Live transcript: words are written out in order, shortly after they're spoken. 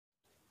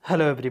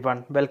Hello every one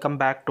welcome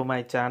back to my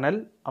channel.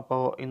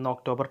 അപ്പോൾ ഇന്ന്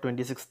October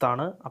 26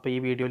 ആണ്. അപ്പോൾ ഈ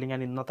വീഡിയോയിൽ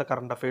ഞാൻ ഇന്നത്തെ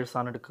കറണ്ട് അഫയേഴ്സ്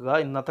ആണ് എടുക്കുക.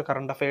 ഇന്നത്തെ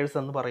കറണ്ട് അഫയേഴ്സ്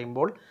എന്ന്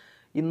പറയുമ്പോൾ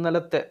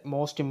ഇന്നലത്തെ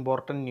മോസ്റ്റ്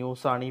ഇമ്പോർട്ടൻറ്റ്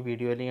ന്യൂസാണ് ഈ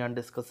വീഡിയോയിൽ ഞാൻ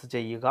ഡിസ്കസ്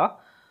ചെയ്യുക.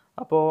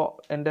 അപ്പോൾ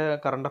എൻ്റെ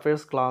കറണ്ട്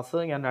അഫയേഴ്സ് ക്ലാസ്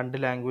ഞാൻ രണ്ട്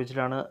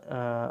ലാംഗ്വേജിലാണ്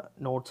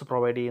നോട്ട്സ്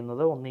പ്രൊവൈഡ്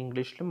ചെയ്യുന്നത്, ഒന്ന്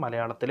ഇംഗ്ലീഷിലും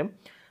മലയാളത്തിലും.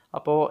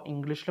 അപ്പോൾ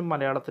ഇംഗ്ലീഷിലും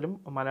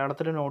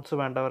മലയാളത്തിലും നോട്ട്സ്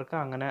വേണ്ടവർക്ക്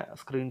അങ്ങനെ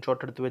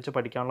സ്ക്രീൻഷോട്ട് എടുത്ത് വെച്ച്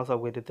പഠിക്കാനുള്ള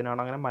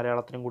സൗകര്യത്തിനാണ് അങ്ങനെ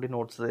മലയാളത്തിലും കൂടി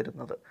നോട്ട്സ്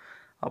തരുന്നത്.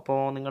 അപ്പോൾ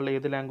നിങ്ങൾ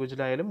ഏത്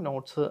ലാംഗ്വേജിലായാലും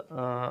നോട്ട്സ്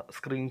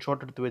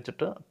സ്ക്രീൻഷോട്ട് എടുത്ത്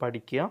വെച്ചിട്ട്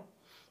പഠിക്കുക,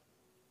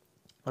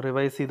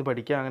 റിവൈസ് ചെയ്ത്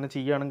പഠിക്കുക. അങ്ങനെ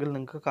ചെയ്യുകയാണെങ്കിൽ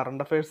നിങ്ങൾക്ക്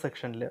കറണ്ട് അഫയേഴ്സ്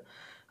സെക്ഷനിൽ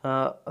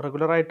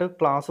റെഗുലറായിട്ട്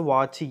ക്ലാസ്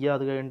വാച്ച് ചെയ്യുക.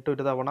 അത് കഴിഞ്ഞിട്ട്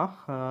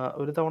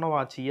ഒരു തവണ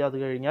വാച്ച് ചെയ്യുക. അത്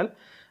കഴിഞ്ഞാൽ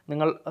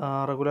നിങ്ങൾ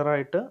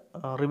റെഗുലറായിട്ട്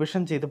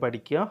റിവിഷൻ ചെയ്ത്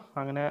പഠിക്കുക.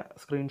 അങ്ങനെ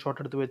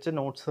സ്ക്രീൻഷോട്ട് എടുത്ത് വെച്ച്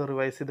നോട്ട്സ്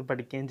റിവൈസ് ചെയ്ത്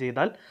പഠിക്കുകയും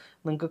ചെയ്താൽ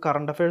നിങ്ങൾക്ക്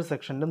കറണ്ട് അഫയേഴ്സ്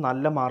സെക്ഷനിൽ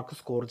നല്ല മാർക്ക്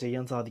സ്കോർ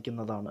ചെയ്യാൻ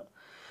സാധിക്കുന്നതാണ്.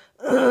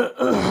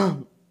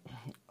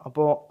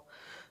 അപ്പോൾ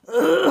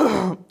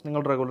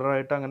നിങ്ങൾ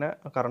റെഗുലറായിട്ട് അങ്ങനെ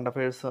കറണ്ട്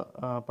അഫയേഴ്സ്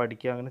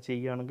പഠിക്കുക. അങ്ങനെ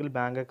ചെയ്യുകയാണെങ്കിൽ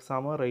bank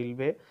exam,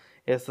 railway,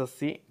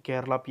 SSC,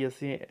 Kerala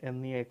PSC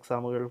എന്നീ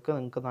എക്സാമുകൾക്ക്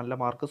നിങ്ങൾക്ക് നല്ല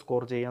മാർക്ക്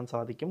സ്കോർ ചെയ്യാൻ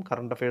സാധിക്കും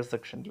കറണ്ട് അഫയേഴ്സ്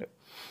സെക്ഷനിൽ.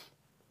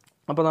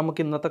 അപ്പോൾ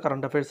നമുക്ക് ഇന്നത്തെ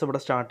കറണ്ട് അഫയേഴ്സ് ഇവിടെ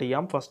സ്റ്റാർട്ട്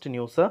ചെയ്യാം. First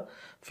news,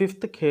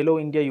 5th Khelo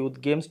India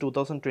youth games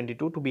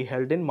 2022 to be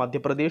held in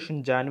Madhya Pradesh in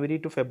January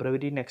to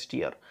February next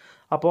year.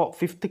 അപ്പോൾ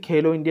 5th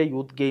Khelo India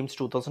youth games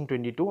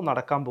 2022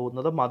 നടക്കാൻ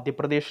പോകുന്നത്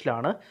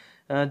മധ്യപ്രദേശിലാണ്.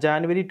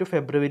 ജാനുവരി ടു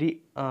ഫെബ്രുവരി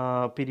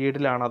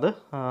പീരീഡിലാണത്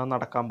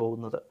നടക്കാൻ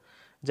പോകുന്നത്.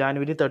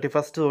 ജാനുവരി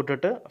 31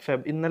 തൊട്ടിട്ട്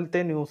ഇന്നലത്തെ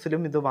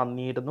ന്യൂസിലും ഇത്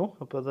വന്നിരുന്നു,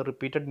 അപ്പോൾ അത്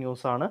റിപ്പീറ്റഡ്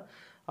ന്യൂസാണ്.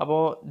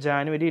 അപ്പോൾ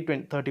ജാനുവരി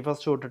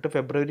 31 തൊട്ടിട്ട്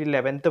ഫെബ്രുവരി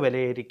 11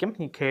 വരെയായിരിക്കും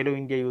ഈ ഖേലോ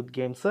ഇന്ത്യ യൂത്ത്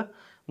ഗെയിംസ്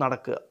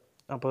നടക്കുക.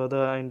 അപ്പോൾ അത്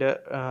അതിൻ്റെ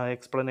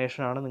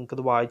എക്സ്പ്ലനേഷനാണ്,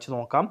 നിങ്ങൾക്കിത് വായിച്ച്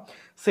നോക്കാം.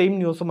 സെയിം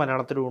ന്യൂസ്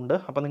മലയാളത്തിലും ഉണ്ട്.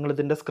 അപ്പോൾ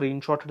നിങ്ങളിതിൻ്റെ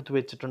സ്ക്രീൻഷോട്ട് എടുത്ത്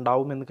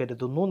വെച്ചിട്ടുണ്ടാവും എന്ന്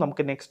കരുതുന്നു.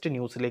 നമുക്ക് നെക്സ്റ്റ്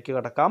ന്യൂസിലേക്ക്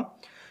കിടക്കാം.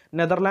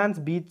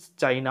 Netherlands beats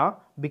China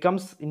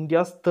becomes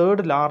India's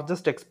third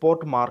largest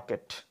export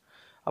market.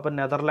 അപ്പോൾ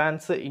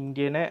നെതർലാൻഡ്സ്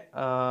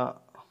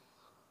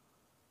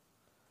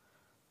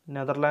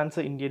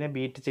ഇന്ത്യനെ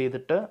ബീറ്റ്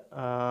ചെയ്തിട്ട്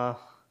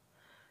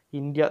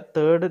ഇന്ത്യ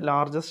തേർഡ്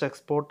ലാർജസ്റ്റ്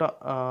എക്സ്പോർട്ട്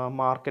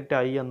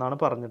മാർക്കറ്റായി എന്നാണ്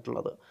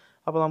പറഞ്ഞിട്ടുള്ളത്.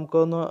 അപ്പോൾ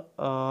നമുക്കൊന്ന്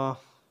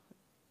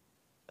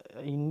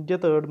ഇന്ത്യ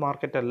തേർഡ്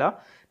മാർക്കറ്റല്ല,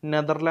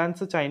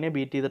 നെതർലാൻഡ്സ് ചൈനയെ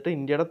ബീറ്റ് ചെയ്തിട്ട്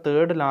ഇന്ത്യയുടെ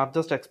തേർഡ്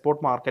ലാർജസ്റ്റ്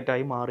എക്സ്പോർട്ട്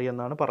മാർക്കറ്റായി മാറി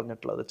എന്നാണ്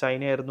പറഞ്ഞിട്ടുള്ളത്.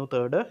 ചൈനയായിരുന്നു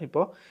തേർഡ്,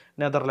 ഇപ്പോൾ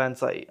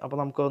നെതർലാൻഡ്സ് ആയി. അപ്പോൾ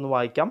നമുക്കൊന്ന്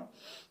വായിക്കാം.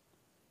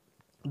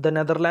 The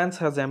Netherlands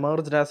has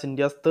emerged as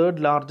India's third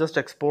largest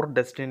export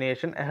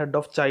destination ahead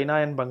of China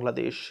and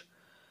Bangladesh.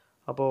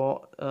 അപ്പോൾ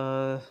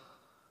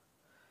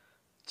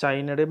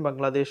ചൈനയുടെയും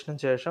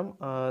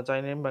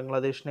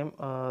ബംഗ്ലാദേശിനെയും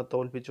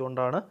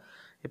തോൽപ്പിച്ചുകൊണ്ടാണ്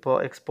ഇപ്പോൾ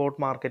എക്സ്പോർട്ട്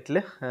മാർക്കറ്റിൽ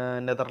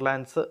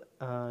നെതർലാൻഡ്സ്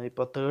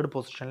ഇപ്പോൾ തേർഡ്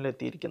പൊസിഷനിൽ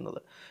എത്തിയിരിക്കുന്നത്.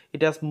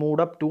 It has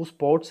moved up 2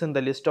 spots in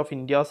the list of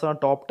India's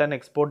top 10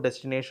 export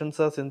destinations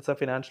since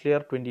financial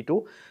year 22,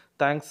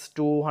 thanks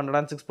to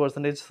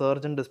 106%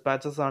 surge in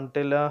dispatches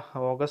until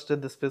August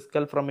this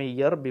fiscal from a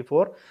year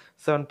before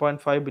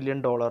 $7.5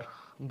 billion.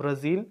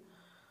 Brazil,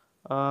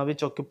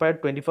 which occupied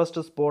 21st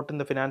spot in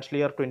the financial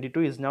year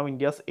 22, is now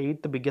India's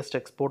 8th biggest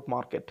export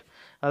market.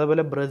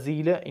 അതുപോലെ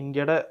Brazil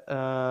ഇന്ത്യയുടെ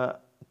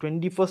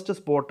 21st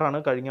സ്പോട്ടാണ്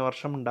കഴിഞ്ഞ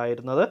വർഷം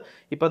ഉണ്ടായിരുന്നത്.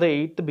 ഇപ്പോൾ അത്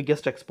 8th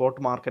biggest export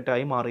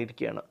മാർക്കറ്റായി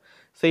മാറിയിരിക്കുകയാണ്.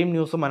 Same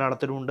news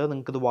മലയാളത്തിലുണ്ട്,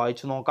 നിങ്ങൾക്കിത്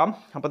വായിച്ചു നോക്കാം.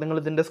 അപ്പോൾ നിങ്ങൾ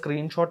ഇതിൻ്റെ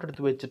സ്ക്രീൻഷോട്ട്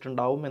എടുത്ത്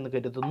വെച്ചിട്ടുണ്ടാവും എന്ന്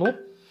കരുതുന്നു.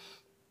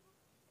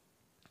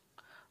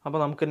 അപ്പോൾ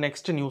നമുക്ക്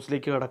നെക്സ്റ്റ്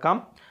ന്യൂസിലേക്ക് കിടക്കാം.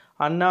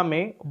 അന്ന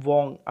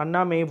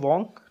may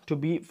Wong to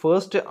B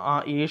first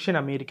Asian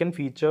American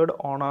featured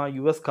on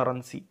US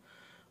currency.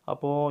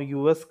 അപ്പോൾ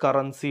US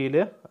കറൻസിയിൽ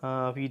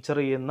ഫീച്ചർ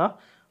ചെയ്യുന്ന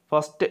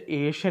ഫസ്റ്റ്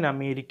ഏഷ്യൻ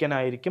അമേരിക്കൻ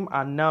ആയിരിക്കും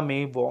അന്ന മേ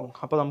വോങ്.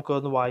 അപ്പോൾ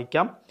നമുക്കൊന്ന്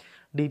വായിക്കാം,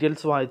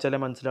 ഡീറ്റെയിൽസ് വായിച്ചാലേ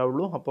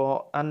മനസ്സിലാവുള്ളൂ. അപ്പോൾ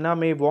അന്ന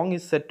may Wong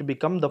is set to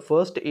become the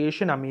first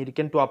Asian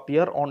American to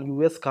appear on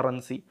US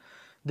currency.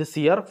 This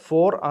year,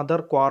 4 other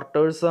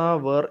quarters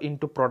were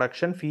into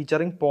production,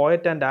 featuring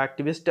poet and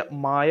activist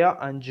Maya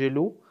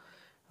Angelou,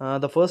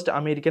 the first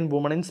American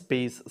woman in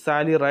space,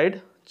 Sally Ride,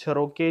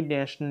 Cherokee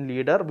Nation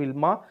leader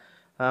Wilma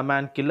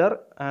Mankiller,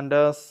 and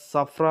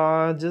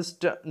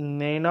suffragist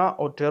Nina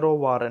Otero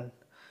Warren.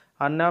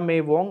 Anna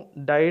May Wong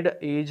died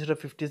aged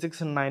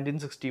 56 in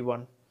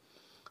 1961.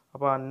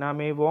 അപ്പോൾ അന്ന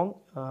may Wong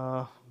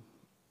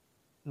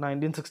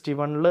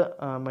 1961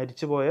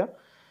 മരിച്ചുപോയ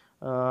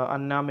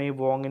അന്ന may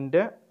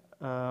വോങ്ങിൻ്റെ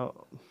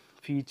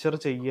feature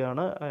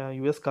ചെയ്യുകയാണ്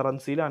US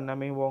കറൻസിയിൽ. അന്ന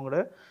may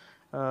വോങ്ങിൻ്റെ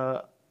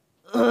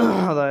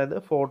അതായത്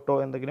photo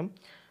എന്തെങ്കിലും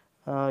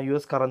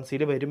US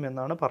കറൻസിയിൽ വരും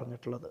എന്നാണ്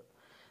പറഞ്ഞിട്ടുള്ളത്.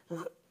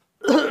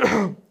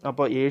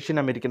 അപ്പോൾ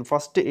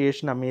first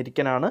Asian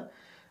അമേരിക്കനാണ്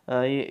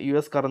ഈ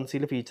US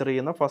കറൻസിയിൽ ഫീച്ചർ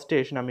ചെയ്യുന്ന ഫസ്റ്റ്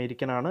ഏഷ്യൻ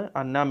അമേരിക്കനാണ്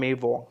അന്ന മേ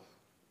വോങ്.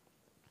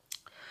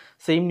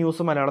 സെയിം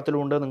ന്യൂസ്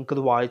മലയാളത്തിലുണ്ട്,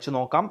 നിങ്ങൾക്കിത് വായിച്ചു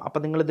നോക്കാം. അപ്പോൾ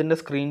നിങ്ങൾ ഇതിൻ്റെ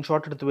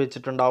സ്ക്രീൻഷോട്ട് എടുത്ത്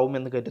വെച്ചിട്ടുണ്ടാവും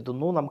എന്ന്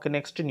കരുതുന്നു. നമുക്ക്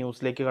നെക്സ്റ്റ്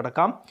ന്യൂസിലേക്ക്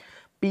കിടക്കാം.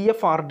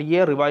 PFRDA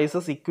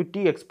റിവൈസസ്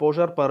equity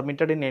exposure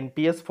permitted in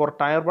NPS four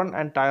Tier 1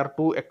 and Tier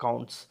 2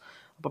 accounts.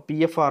 അപ്പോൾ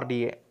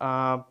PFRDA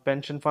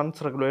pension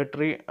funds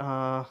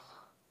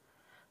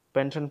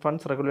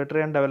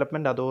regulatory and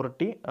development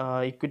authority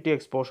equity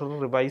exposure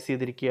revise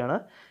ചെയ്തിരിക്കുകയാണ്.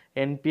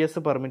 NPS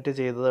പെർമിറ്റ്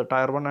ചെയ്തത്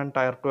ടയർ 1 ആൻഡ്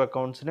ടയർ 2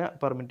 അക്കൗണ്ട്സിന്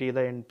പെർമിറ്റ് ചെയ്ത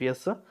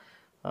NPS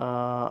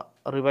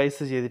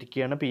റിവൈസ്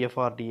ചെയ്തിരിക്കുകയാണ്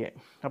PFRDA.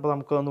 അപ്പോൾ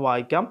നമുക്കൊന്ന്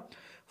വായിക്കാം.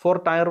 For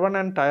Tier 1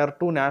 and Tier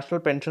 2 National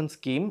Pension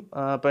Scheme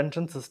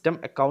pension system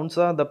accounts,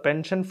 the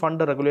Pension Fund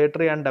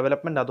Regulatory and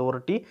Development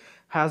Authority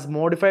has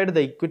modified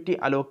the equity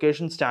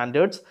allocation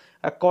standards.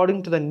 According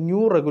to the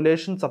new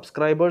regulation,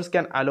 subscribers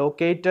can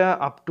allocate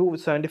up to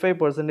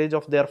 75%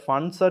 of their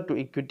funds to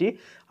equity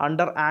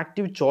under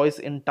active choice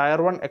in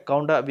Tier 1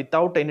 account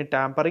without any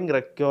tampering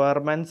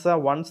requirements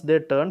once they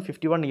turn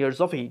 51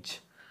 years of age.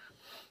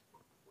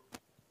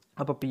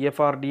 അപ്പോൾ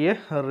PFRDA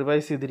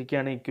revise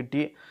ചെയ്തിരിക്കുകയാണ്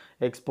equity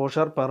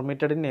exposure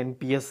permitted in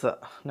NPS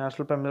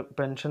national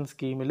pension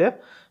സ്കീമിൽ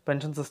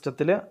pension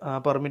സിസ്റ്റത്തിൽ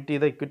permit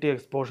ചെയ്ത equity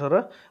exposure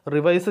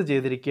revise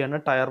ചെയ്തിരിക്കുകയാണ്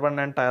tyre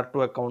 1 and tyre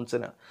 2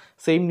 അക്കൗണ്ട്സിന്.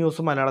 Same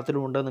news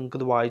മലയാളത്തിലുണ്ട്,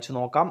 നിങ്ങൾക്കിത് വായിച്ച്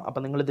നോക്കാം.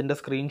 അപ്പോൾ നിങ്ങൾ ഇതിൻ്റെ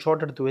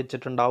സ്ക്രീൻഷോട്ട് എടുത്ത്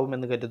വെച്ചിട്ടുണ്ടാവും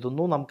എന്ന്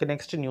കരുതുന്നു. നമുക്ക്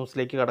നെക്സ്റ്റ്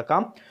ന്യൂസിലേക്ക്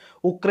കടക്കാം.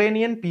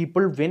 Ukrainian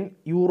people win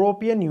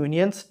European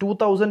unions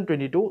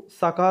 2022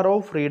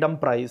 സഖാറോവ് freedom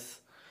price.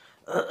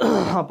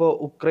 അപ്പോൾ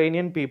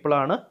ഉക്രൈനിയൻ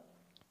പീപ്പിളാണ്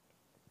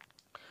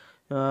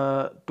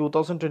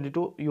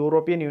 2022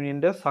 യൂറോപ്യൻ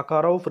യൂണിയൻ്റെ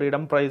സഖാറോവ്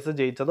ഫ്രീഡം പ്രൈസ്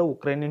ജയിച്ചത്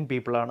ഉക്രൈനിയൻ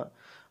പീപ്പിളാണ്.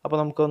 അപ്പോൾ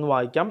നമുക്കൊന്ന്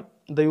വായിക്കാം.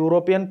 The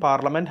European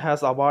parliament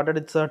has awarded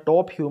it's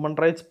top human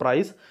rights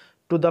price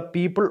to the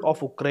people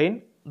of Ukraine.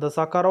 The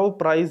സഖാറോവ്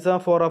price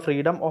for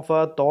freedom of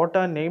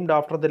thought named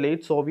after the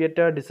late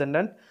Soviet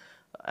descendant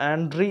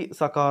Andrei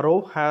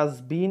Sakharov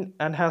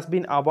has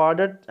been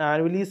awarded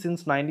annually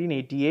since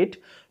 1988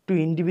 to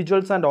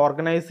individuals and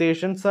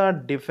organizations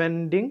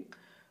defending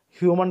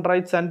human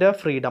rights and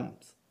freedoms.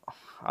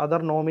 Other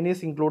nominees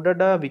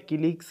included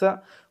WikiLeaks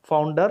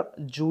founder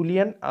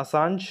Julian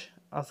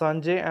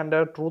Assange and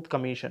Truth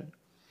Commission.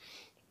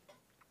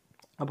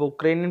 അപ്പോൾ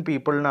Ukrainian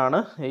പീപ്പിളിനാണ്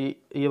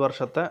ഈ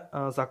വർഷത്തെ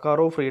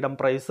സഖാറോവ് freedom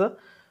price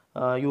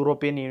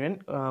European union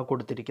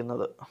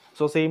കൊടുത്തിരിക്കുന്നത്.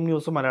 So same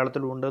news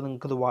മലയാളത്തിലുണ്ട്,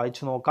 നിങ്ങൾക്കിത്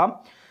വായിച്ച് നോക്കാം.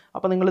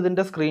 അപ്പോൾ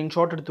നിങ്ങളിതിൻ്റെ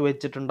screenshot എടുത്ത്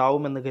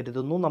വെച്ചിട്ടുണ്ടാവും എന്ന്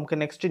കരുതുന്നു. നമുക്ക്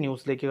നെക്സ്റ്റ്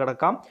ന്യൂസിലേക്ക്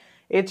കിടക്കാം.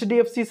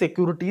 HDFC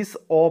securities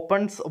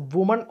opens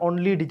woman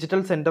only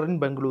digital centre in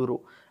Bengaluru.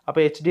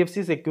 അപ്പോൾ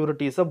HDFC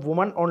securities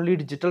woman only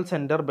digital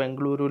centre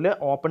ബംഗളൂരുവിൽ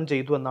ഓപ്പൺ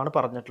ചെയ്തു എന്നാണ്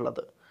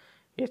പറഞ്ഞിട്ടുള്ളത്.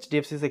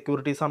 HDFC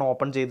സെക്യൂരിറ്റീസാണ്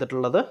ഓപ്പൺ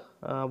ചെയ്തിട്ടുള്ളത്.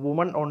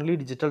 Woman only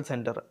digital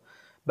centre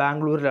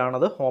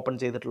ബാംഗ്ലൂരിലാണത് open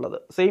ചെയ്തിട്ടുള്ളത്.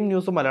 സെയിം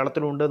ന്യൂസ്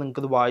മലയാളത്തിലുണ്ട്,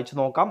 നിങ്ങൾക്കിത് വായിച്ച്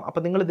നോക്കാം.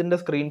 അപ്പോൾ നിങ്ങൾ ഇതിൻ്റെ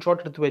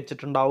സ്ക്രീൻഷോട്ട് എടുത്ത്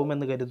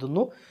വെച്ചിട്ടുണ്ടാവുമെന്ന്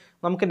കരുതുന്നു.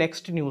 നമുക്ക്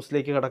നെക്സ്റ്റ്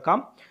ന്യൂസിലേക്ക് കിടക്കാം.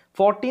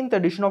 14th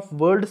edition of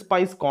World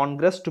Spice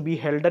Congress to be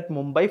held at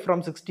Mumbai from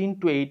 16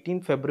 to 18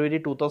 February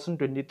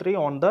 2023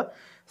 on the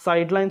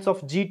sidelines of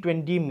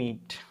G20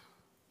 meet.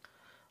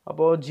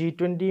 അപ്പോൾ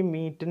G20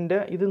 മീറ്റിൻ്റെ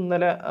ഇത്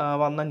ഇന്നലെ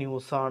വന്ന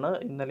ന്യൂസാണ്.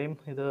 ഇന്നലെയും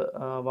ഇത്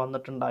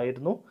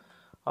വന്നിട്ടുണ്ടായിരുന്നു.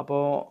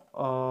 അപ്പോൾ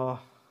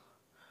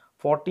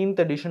 14th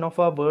edition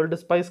of world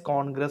spice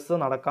Congress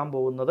നടക്കാൻ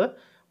പോകുന്നത്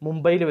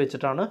മുംബൈയിൽ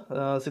വെച്ചിട്ടാണ്.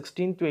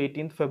 16 to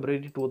 18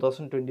 February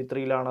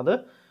 2023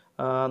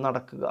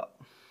 നടക്കുക.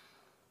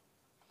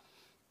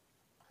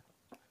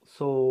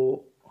 So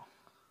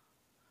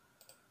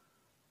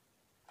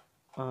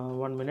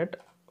 1 minute.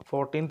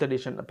 14th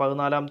edition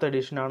 14ാമത്തെ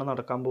എഡിഷനാണ്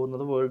നടക്കാൻ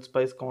പോകുന്നത്. വേൾഡ്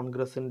സ്പൈസ്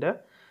കോൺഗ്രസിൻ്റെ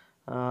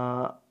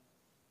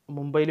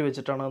മുംബൈയിൽ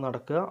വെച്ചിട്ടാണ്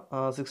നടക്കുക.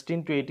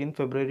 16 to 18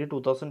 February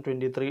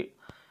 2023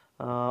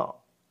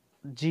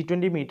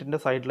 G20 മീറ്റിൻ്റെ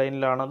സൈഡ്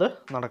ലൈനിലാണത്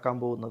നടക്കാൻ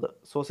പോകുന്നത്.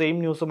 സോ സെയിം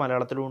ന്യൂസ്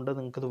മലയാളത്തിലുണ്ട്,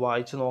 നിങ്ങൾക്കിത്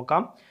വായിച്ച്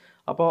നോക്കാം.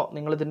 അപ്പോൾ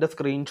നിങ്ങളിതിൻ്റെ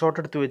സ്ക്രീൻഷോട്ട്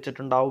എടുത്ത്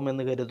വെച്ചിട്ടുണ്ടാവും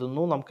എന്ന്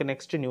കരുതുന്നു. നമുക്ക്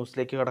നെക്സ്റ്റ്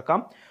ന്യൂസിലേക്ക് കിടക്കാം.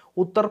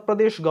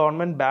 Uttar Pradesh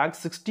government bag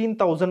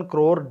 16,000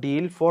 crore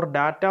deal for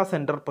data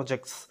centre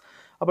projects.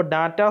 അപ്പോൾ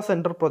ഡാറ്റാ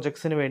സെൻറ്റർ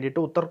പ്രൊജക്ട്സിന് വേണ്ടിയിട്ട്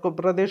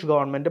ഉത്തർപ്രദേശ്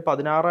ഗവൺമെൻറ്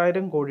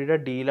 16,000 കോടിയുടെ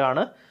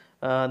ഡീലാണ്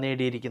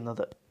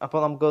നേടിയിരിക്കുന്നത്. അപ്പോൾ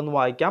നമുക്കൊന്ന്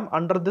വായിക്കാം.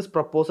 Under this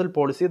proposal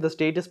policy the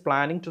state is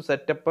planning to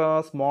setup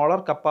smaller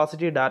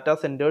capacity data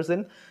centres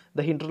in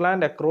the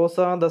hinterland across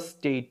the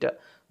state.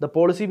 The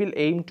policy will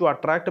aim to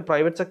attract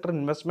private sector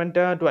investment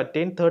to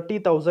attain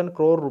 30,000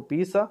 crore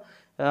rupees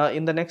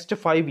in the next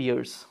 5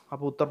 years.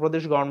 അപ്പോൾ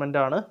ഉത്തർപ്രദേശ്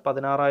ഗവൺമെൻറ്റാണ്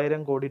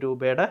 16,000 കോടി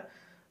രൂപയുടെ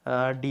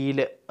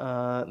deal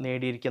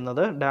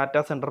നേടിയിരിക്കുന്നത്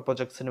data centre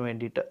പ്രൊജക്ട്സിന്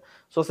വേണ്ടിയിട്ട്.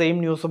 So same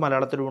news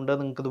മലയാളത്തിലുണ്ട്,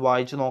 നിങ്ങൾക്കിത്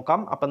വായിച്ച്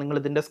നോക്കാം. അപ്പോൾ നിങ്ങൾ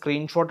ഇതിൻ്റെ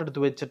സ്ക്രീൻഷോട്ട്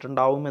എടുത്ത്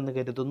വെച്ചിട്ടുണ്ടാവും എന്ന്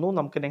കരുതുന്നു.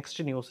 നമുക്ക്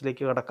നെക്സ്റ്റ്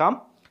ന്യൂസിലേക്ക് കിടക്കാം.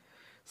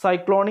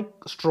 Cyclonic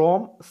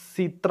storm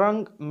Sitrang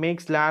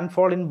makes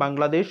landfall in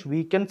Bangladesh,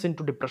 weakens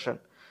into depression.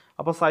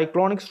 അപ്പോൾ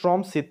സൈക്ലോണിക് സ്ട്രോം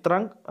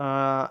സിത്രങ്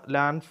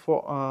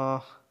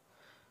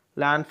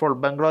ലാൻഡ്ഫോൾ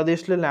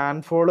ബംഗ്ലാദേശിൽ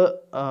ലാൻഡ്ഫോൾ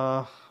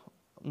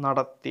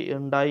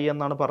ഉണ്ടായി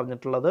എന്നാണ്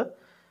പറഞ്ഞിട്ടുള്ളത്.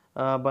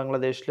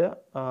 ബംഗ്ലാദേശിൽ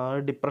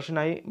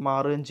ഡിപ്രഷനായി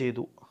മാറുകയും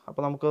ചെയ്തു.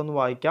 അപ്പോൾ നമുക്കൊന്ന്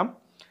വായിക്കാം.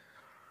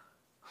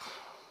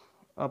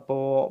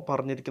 അപ്പോൾ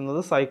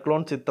പറഞ്ഞിരിക്കുന്നത്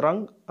സൈക്ലോൺ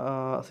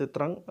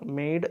സിത്രങ്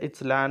മെയ്ഡ്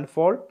ഇറ്റ്സ്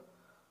ലാൻഡ്ഫോൾ.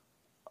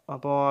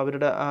 അപ്പോൾ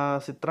അവരുടെ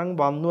സിത്രങ്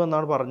വന്നു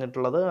എന്നാണ്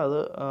പറഞ്ഞിട്ടുള്ളത്. അത്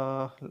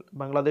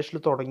ബംഗ്ലാദേശിൽ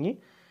തുടങ്ങി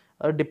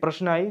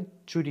ഡിപ്രഷനായി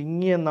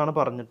ചുരുങ്ങി എന്നാണ്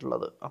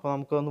പറഞ്ഞിട്ടുള്ളത്. അപ്പോൾ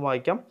നമുക്കൊന്ന്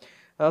വായിക്കാം.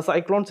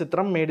 Cyclone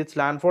Sitrang made it's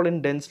ലാൻഡ്ഫോൾ in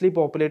densely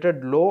populated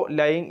law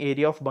lying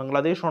area of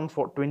Bangladesh on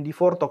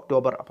 24th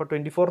October. അപ്പോൾ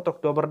 24th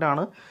October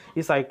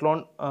ഈ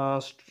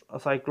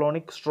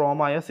സൈക്ലോണിക്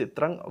സ്ട്രോമായ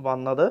സിത്രങ്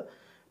വന്നത്.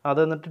 അത്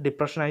എന്നിട്ട്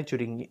ഡിപ്രഷനായി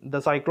ചുരുങ്ങി. The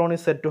cyclone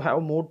is set to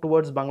have move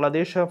towards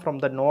Bangladesh from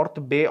the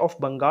north bay of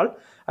Bengal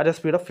at A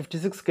speed of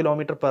 56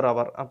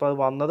 km/h. അപ്പോൾ അത്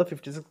വന്നത്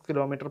 56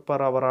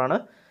 km/h ആണ്.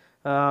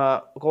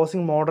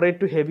 Causing moderate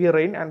to heavy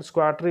rain and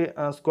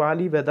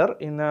squally weather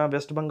in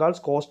West Bengal's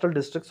coastal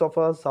districts of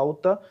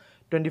South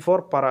 24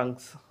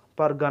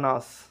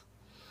 Parganas,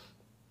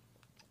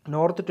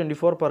 North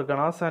 24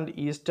 Parganas and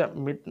East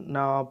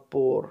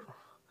Midnapore.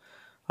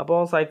 അപ്പോൾ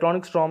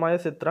cyclonic സ്ട്രോമായ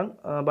ചിത്രം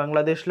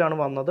ബംഗ്ലാദേശിലാണ്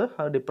വന്നത്.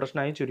 അത്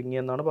ഡിപ്രഷനായി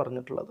ചുരുങ്ങിയെന്നാണ്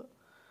പറഞ്ഞിട്ടുള്ളത്.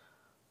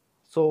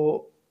 So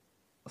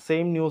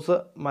same news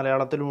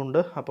മലയാളത്തിലുമുണ്ട്.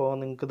 അപ്പോൾ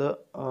നിങ്ങൾക്കിത്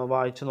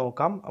വായിച്ച്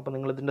നോക്കാം. അപ്പോൾ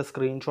നിങ്ങളിതിൻ്റെ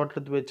സ്ക്രീൻഷോട്ട്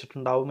എടുത്ത്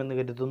വെച്ചിട്ടുണ്ടാവുമെന്ന്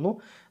കരുതുന്നു.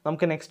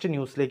 നമുക്ക് നെക്സ്റ്റ്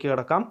ന്യൂസിലേക്ക്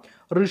കിടക്കാം.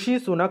 ഋഷി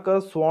Sunak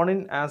സ്വോൺ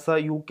in as A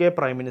UK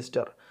prime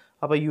minister.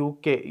 അപ്പോൾ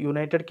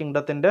യുണൈറ്റഡ്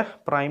കിങ്ഡത്തിൻ്റെ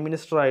പ്രൈം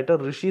മിനിസ്റ്ററായിട്ട്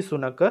ഋഷി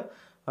സുനക്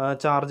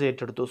ചാർജ്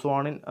ഏറ്റെടുത്തു.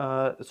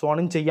 സ്വോൺ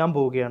ഇൻ ചെയ്യാൻ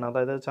പോവുകയാണ്,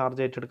 അതായത്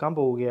ചാർജ് ഏറ്റെടുക്കാൻ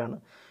പോവുകയാണ്.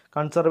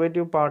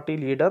 Conservative party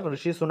leader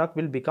Rishi Sunak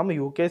will become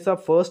UK's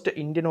first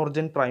Indian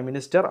origin prime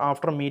minister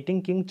after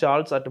meeting king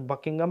Charles at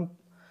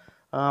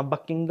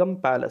ബക്കിംഗം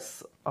palace.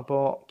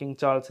 അപ്പോൾ കിങ്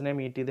ചാൾസിനെ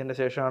മീറ്റ് ചെയ്തതിന്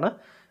ശേഷമാണ്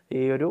ഈ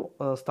ഒരു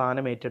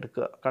സ്ഥാനം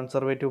ഏറ്റെടുക്കുക.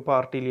 കൺസർവേറ്റീവ്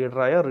പാർട്ടി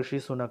ലീഡറായ ഋഷി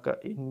Sunak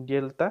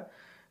ഇന്ത്യയിലത്തെ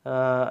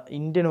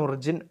Indian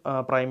origin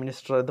prime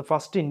minister, ഇത്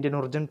first Indian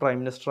origin prime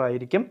minister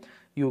ആയിരിക്കും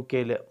UK.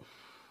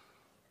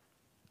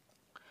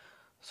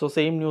 So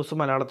same news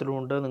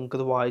മലയാളത്തിലുമുണ്ട്,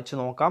 നിങ്ങൾക്കിത് വായിച്ച്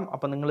നോക്കാം.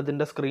 അപ്പോൾ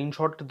നിങ്ങളിതിൻ്റെ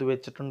സ്ക്രീൻഷോട്ട് ഇത്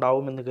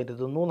വെച്ചിട്ടുണ്ടാവുമെന്ന്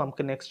കരുതുന്നു.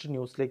 നമുക്ക് നെക്സ്റ്റ്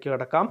ന്യൂസിലേക്ക്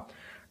കിടക്കാം.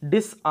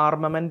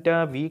 ഡിസ്ആർമമെൻറ്റ്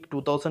വീക്ക്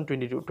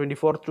 2022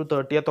 24 to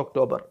 30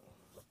 October.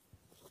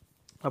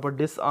 അപ്പോൾ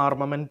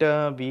ഡിസ്ആർമമെൻറ്റ്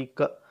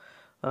വീക്ക്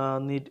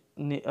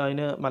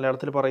അതിന്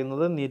മലയാളത്തിൽ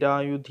പറയുന്നത്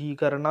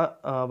നിരായുധീകരണ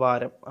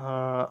വാരം.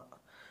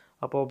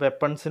 അപ്പോൾ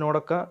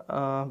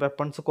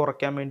വെപ്പൺസ്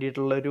കുറയ്ക്കാൻ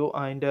വേണ്ടിയിട്ടുള്ളൊരു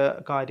അതിൻ്റെ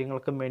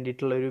കാര്യങ്ങൾക്കും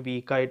വേണ്ടിയിട്ടുള്ളൊരു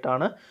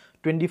വീക്കായിട്ടാണ്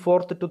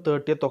 24th to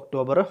 30th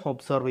October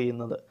observe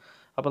ചെയ്യുന്നത്.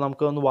 അപ്പോൾ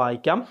നമുക്കൊന്ന്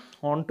വായിക്കാം.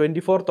 On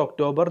 24th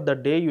October, the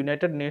day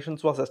United Nations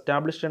was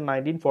established in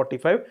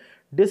 1945,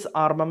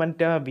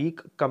 ഡിസ്ആർമമെൻറ്റ്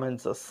week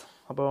commences.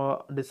 അപ്പോൾ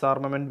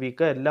ഡിസ്ആർമമെൻറ്റ്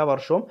വീക്ക് എല്ലാ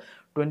വർഷവും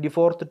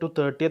 24th to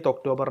 30th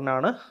October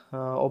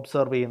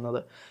observe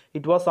ചെയ്യുന്നത്.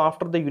 It was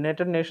after the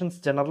United Nations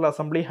general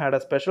assembly had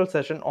A special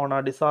session on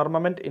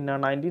ഡിസ്ആർമമെൻറ്റ് in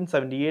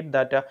 1978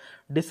 that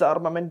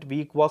ഡിസ്ആർമമെൻറ്റ്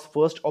week was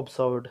first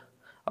observed.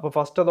 അപ്പോൾ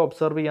first അത്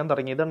observe ചെയ്യാൻ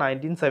തുടങ്ങിയത്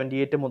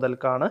 1978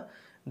 മുതൽക്കാണ്.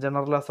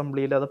 General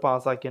അസംബ്ലിയിൽ അത്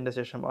പാസ്സാക്കിയതിൻ്റെ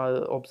ശേഷം, അത്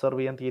ഒബ്സർവ്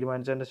ചെയ്യാൻ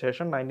തീരുമാനിച്ചതിൻ്റെ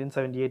ശേഷം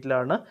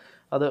 1978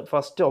 അത്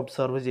ഫസ്റ്റ്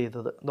ഒബ്സർവ്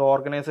ചെയ്തത്. The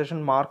organisation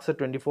marks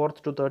 24th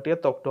to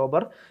 30th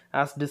October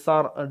as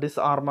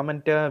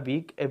ഡിസ്ആർമമെൻറ്റ്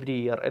week every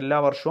year. എല്ലാ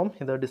വർഷവും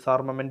ഇത്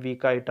ഡിസ്ആർമമെൻറ്റ്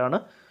വീക്കായിട്ടാണ്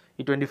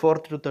ഈ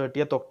 24th to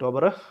 30th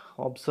October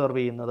observe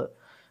ചെയ്യുന്നത്.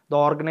 ദ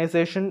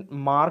ഓർഗനൈസേഷൻ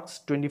മാർക്സ്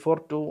 24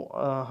 to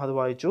അത്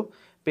വായിച്ചു.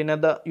 പിന്നെ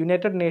the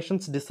United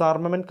Nations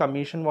ഡിസ്ആർമമെൻറ്റ്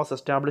commission was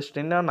established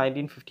in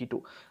 1952.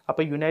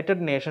 അപ്പോൾ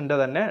യുണൈറ്റഡ് നേഷൻ്റെ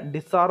തന്നെ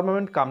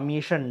ഡിസ്ആർമമെൻറ്റ്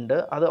കമ്മീഷൻ ഉണ്ട്,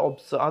 അത്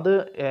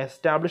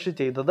എസ്റ്റാബ്ലിഷ്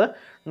ചെയ്തത്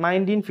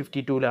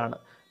 1952.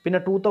 പിന്നെ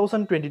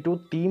 2022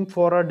 തീം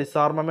ഫോർ എ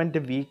ഡിസ്ആർമമെൻറ്റ്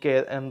വീക്ക്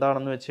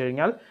എന്താണെന്ന് വെച്ച്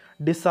കഴിഞ്ഞാൽ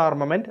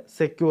ഡിസ്ആർമമെൻറ്റ്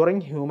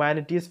securing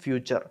humanities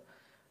future.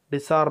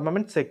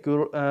 ഡിസ്ആർമമെൻറ്റ്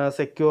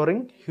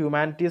securing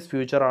humanities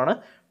ഫ്യൂച്ചറാണ്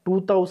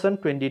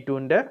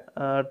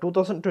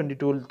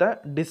 2022-ത്തെ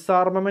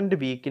ഡിസ്ആർമമെൻറ്റ്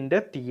വീക്കിൻ്റെ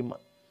theme.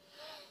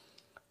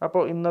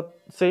 അപ്പോൾ ഇന്ന്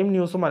സെയിം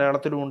ന്യൂസ്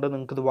മലയാളത്തിലുമുണ്ട്,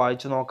 നിങ്ങൾക്കിത്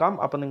വായിച്ച് നോക്കാം.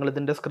 അപ്പോൾ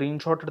നിങ്ങളിതിൻ്റെ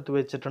സ്ക്രീൻഷോട്ട് എടുത്ത്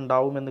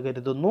വെച്ചിട്ടുണ്ടാവുമെന്ന്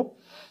കരുതുന്നു.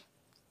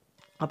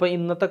 അപ്പോൾ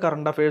ഇന്നത്തെ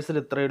കറണ്ട് അഫയേഴ്സിൽ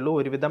ഇത്രയേ ഉള്ളൂ.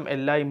 ഒരുവിധം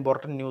എല്ലാ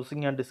ഇമ്പോർട്ടൻറ്റ് ന്യൂസും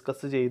ഞാൻ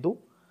ഡിസ്കസ് ചെയ്തു.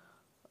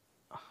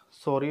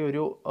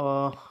 ഒരു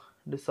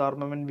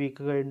ഡിസ്ആർമമെൻറ്റ്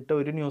വീക്ക് കഴിഞ്ഞിട്ട്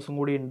ഒരു ന്യൂസും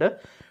കൂടി ഉണ്ട്.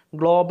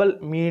 Global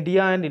media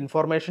and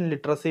information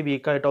literacy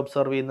വീക്കായിട്ട്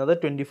observe ചെയ്യുന്നത്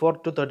 24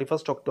 to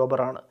 31st October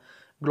ആണ്.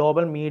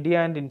 Global media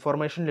and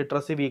information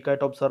literacy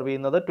വീക്കായിട്ട് observe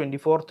ചെയ്യുന്നത്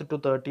 24th to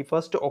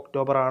 31st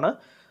October ആണ്.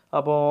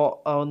 അപ്പോൾ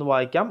ഒന്ന്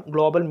വായിക്കാം.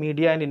 Global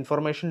media and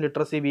information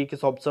literacy week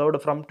is observed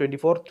from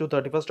 24th to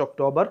 31st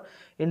October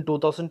in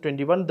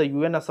 2021. The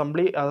UN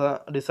Assembly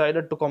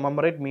decided to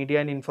commemorate Media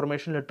and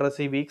Information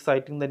Literacy Week,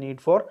 citing the need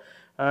for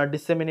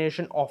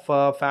dissemination of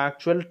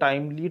factual,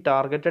 timely,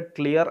 targeted,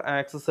 clear,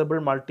 accessible,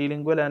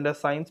 multilingual and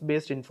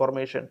science-based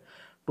information.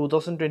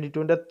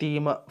 2022-ൻ്റെ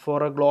theme for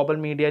A global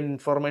media and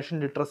information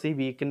literacy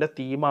വീക്കിൻ്റെ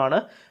തീമാണ്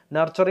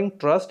nurturing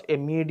trust, A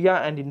media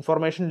and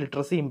information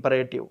literacy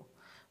imperative.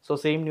 So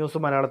same news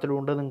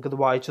മലയാളത്തിലുണ്ട്, നിങ്ങൾക്കിത്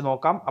വായിച്ച്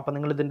നോക്കാം. അപ്പോൾ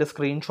നിങ്ങൾ ഇതിൻ്റെ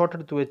screenshot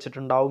എടുത്ത്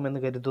വെച്ചിട്ടുണ്ടാവുമെന്ന്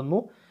കരുതുന്നു.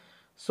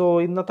 So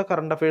ഇന്നത്തെ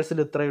current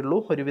അഫയേഴ്സിൽ ഇത്രയേ ഉള്ളൂ.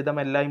 ഒരുവിധം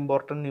എല്ലാ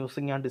ഇമ്പോർട്ടൻറ്റ്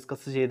ന്യൂസും ഞാൻ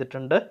ഡിസ്കസ്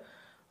ചെയ്തിട്ടുണ്ട്.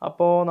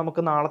 അപ്പോൾ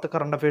നമുക്ക് നാളത്തെ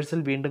കറണ്ട്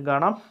അഫയേഴ്സിൽ വീണ്ടും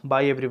കാണാം.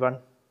 By every one.